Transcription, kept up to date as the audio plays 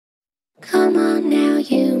Come on now,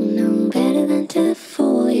 you know better than to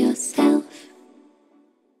fool yourself.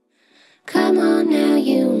 Come on now,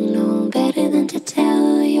 you know better than to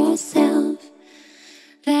tell yourself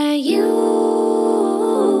that you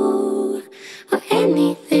are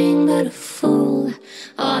anything but a fool,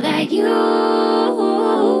 or that you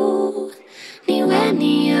knew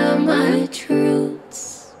any of my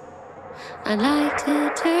truths. I'd like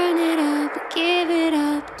to turn it up, give it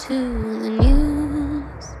up to the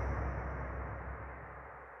news.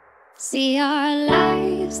 See our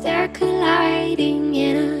lives, they're colliding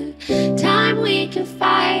in a time we can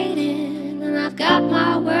fight in. And I've got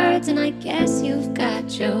my words and I guess you've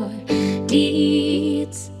got your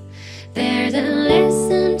deeds. There's a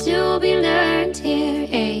lesson to be learned here,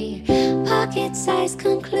 a pocket-sized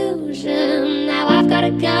conclusion. Now I've got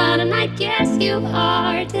a gun and I guess you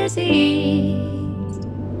are diseased.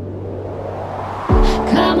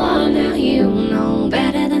 Come on now, you know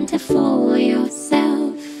better than to fool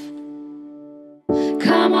yourself.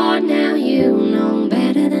 Come on now, you know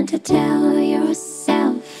better than to tell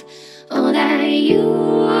yourself, oh, that you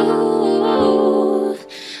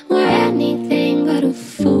were anything but a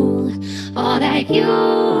fool, or that you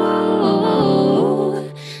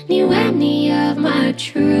knew any of my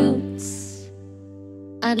truths.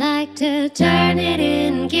 I'd like to turn it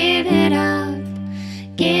in, give it up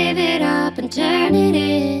and turn it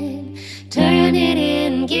in,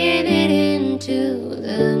 give it into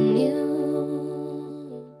the news.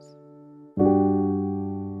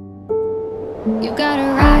 You've got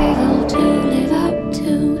a rival to live up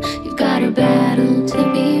to, you've got a battle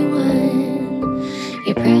to be won.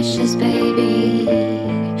 You're precious, baby,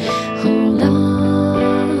 hold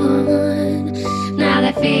on. Now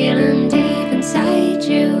that feeling deep inside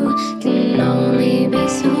you can only be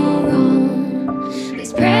so wrong.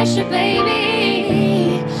 This pressure,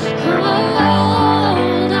 baby, hold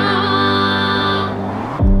on.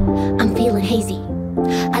 I'm feeling hazy,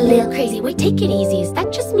 a little crazy. Wait, take it easy. Is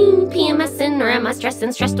that just me PMSing, or am I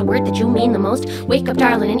stressing? Stressed a word that you mean the most. Wake up,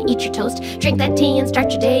 darling, and eat your toast. Drink that tea and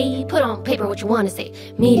start your day. Put on paper what you want to say.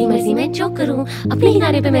 मेरी मर्जी मैं जो करूं, अपने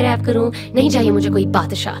गाने पे मैं rap करूं. नहीं चाहिए मुझे कोई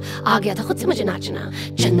बादशाह, आ गया था खुद से मुझे नाचना.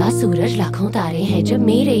 चंदा सूरज लाखों तारे हैं जब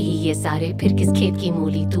मेरे ही ये सारे. फिर किस खेत की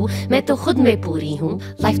मूली तू, मैं तो खुद में पूरी हूं.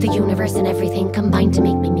 Life, the universe and everything combined to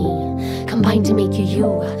make me me, combined to make you you.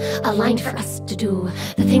 Aligned for us to do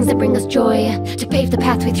the things that bring us joy, to pave the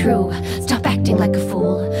pathway through. Stop acting like a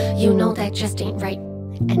fool, you know that just ain't right.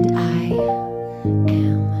 And I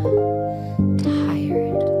am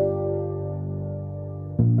tired.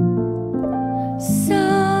 So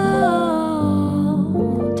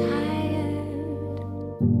tired.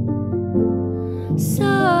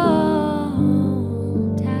 So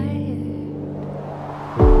tired.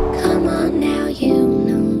 Come on now, you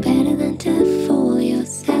know better than to fool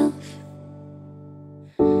yourself.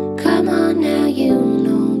 Come on now, you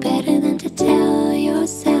know better than to tell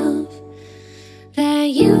yourself that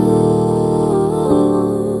you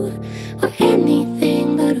are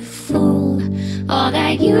anything but a fool, or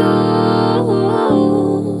that you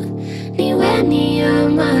knew any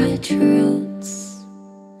of my truths.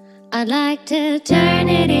 I'd like to turn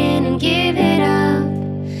it in and give it up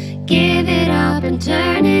and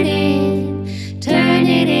turn it in,